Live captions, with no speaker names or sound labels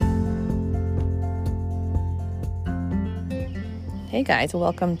Hey guys,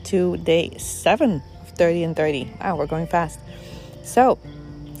 welcome to day 7 of 30 and 30. Wow, we're going fast. So,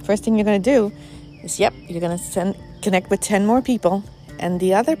 first thing you're going to do is, you're going to connect with 10 more people. And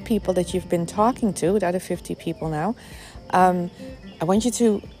the other people that you've been talking to, the other 50 people now, I want you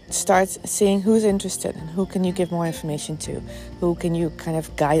to start seeing who's interested and who can you give more information to, who can you kind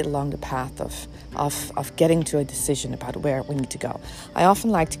of guide along the path of getting to a decision about where we need to go. I often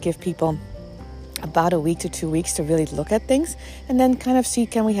like to give people about a week to 2 weeks to really look at things and then kind of see,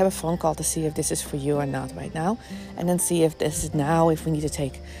 can we have a phone call to see if this is for you or not right now, and then see if this is now, if we need to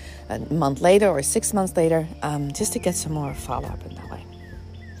take a month later or 6 months later, just to get some more follow-up in that way.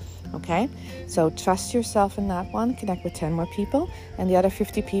 Okay, so trust yourself in that one, connect with 10 more people, and the other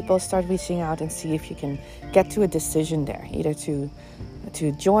 50 people start reaching out and see if you can get to a decision there, either to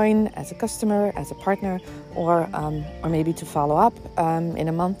join as a customer, as a partner, or maybe to follow up in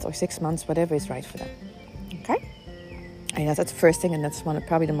a month or 6 months, whatever is right for them. Okay? I know that's the first thing, and that's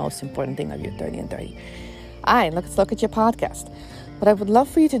probably the most important thing of your 30 and 30. All right, let's look at your podcast. What I would love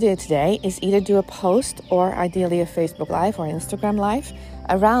for you to do today is either do a post or ideally a Facebook Live or Instagram Live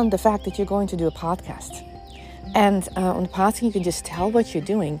around the fact that you're going to do a podcast. And on the podcast, you can just tell what you're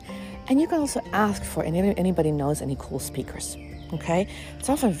doing, and you can also ask for anybody knows any cool speakers. Okay, it's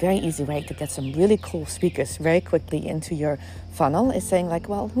often a very easy way to get some really cool speakers very quickly into your funnel is saying like,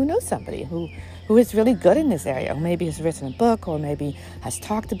 well, who knows somebody who is really good in this area, or maybe has written a book, or maybe has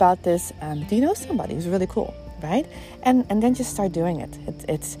talked about this. Do you know somebody who's really cool, right? And then just start doing it.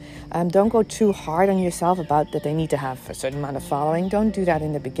 It's don't go too hard on yourself about that they need to have a certain amount of following. Don't do that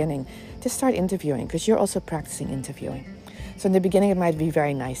in the beginning. Just start interviewing, because you're also practicing interviewing. So in the beginning, it might be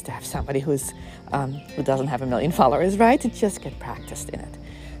very nice to have somebody who doesn't have 1 million followers, right? To just get practiced in it.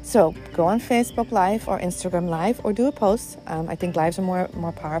 So go on Facebook Live or Instagram Live, or do a post. I think lives are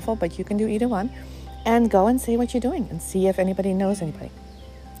more powerful, but you can do either one. And go and say what you're doing and see if anybody knows anybody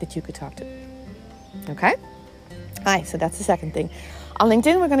that you could talk to. Okay? All right, so that's the second thing. On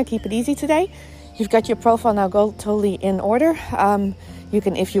LinkedIn, we're going to keep it easy today. You've got your profile now totally in order. You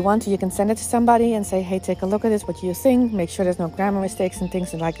can, if you want to, you can send it to somebody and say, hey, take a look at this, what you think. Make sure there's no grammar mistakes and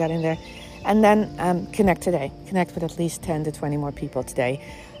things like that in there. And then connect today. Connect with at least 10 to 20 more people today.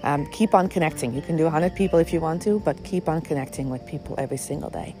 Keep on connecting. You can do 100 people if you want to, but keep on connecting with people every single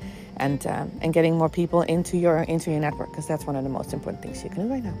day. And getting more people into your network, because that's one of the most important things you can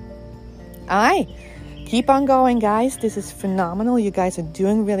do right now. All right. Keep on going, guys. This is phenomenal. You guys are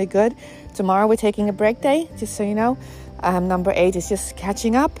doing really good. Tomorrow we're taking a break day, just so you know. Number 8 is just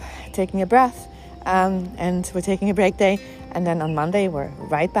catching up, taking a breath, and we're taking a break day. And then on Monday, we're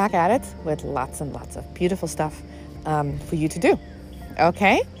right back at it with lots and lots of beautiful stuff for you to do.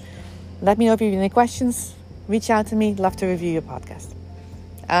 Okay? Let me know if you have any questions. Reach out to me. Love to review your podcast.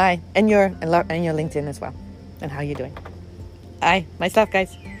 All right. And your LinkedIn as well, and how you're doing. All right. My stuff,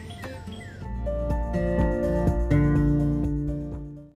 guys.